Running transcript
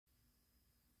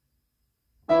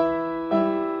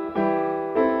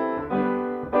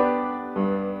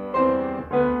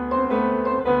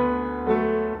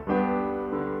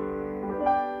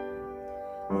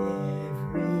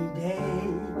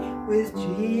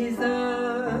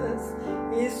Jesus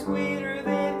is sweeter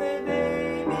than the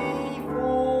day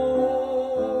before.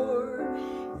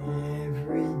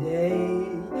 Every day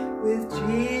with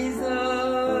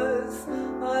Jesus,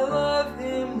 I love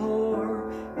him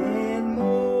more and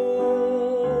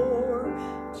more.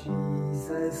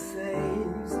 Jesus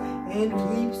saves and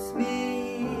keeps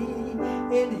me,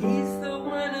 and he's the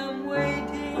one I'm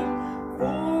waiting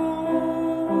for.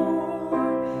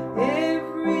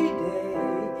 Every day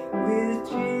with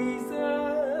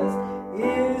Jesus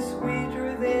is sweeter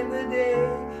than the day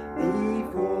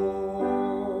before.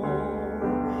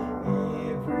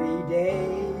 Every day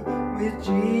with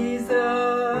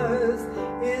Jesus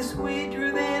is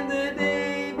sweeter than the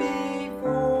day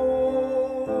before.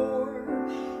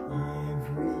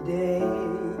 Every day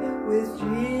with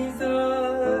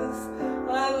Jesus,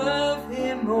 I love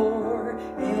him more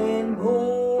and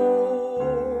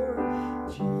more.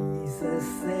 Jesus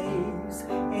saves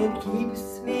and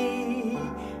keeps me,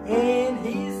 and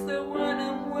he's the one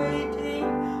I'm waiting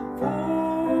for.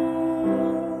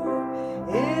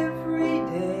 Every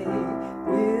day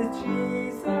with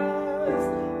Jesus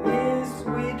is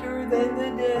sweeter than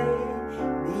the day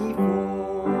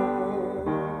before.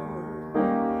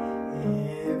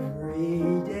 Every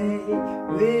day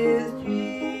with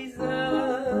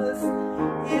Jesus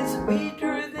is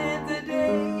sweeter than the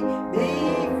day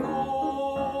before.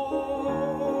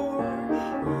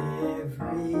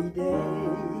 Every day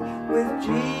with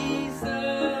Jesus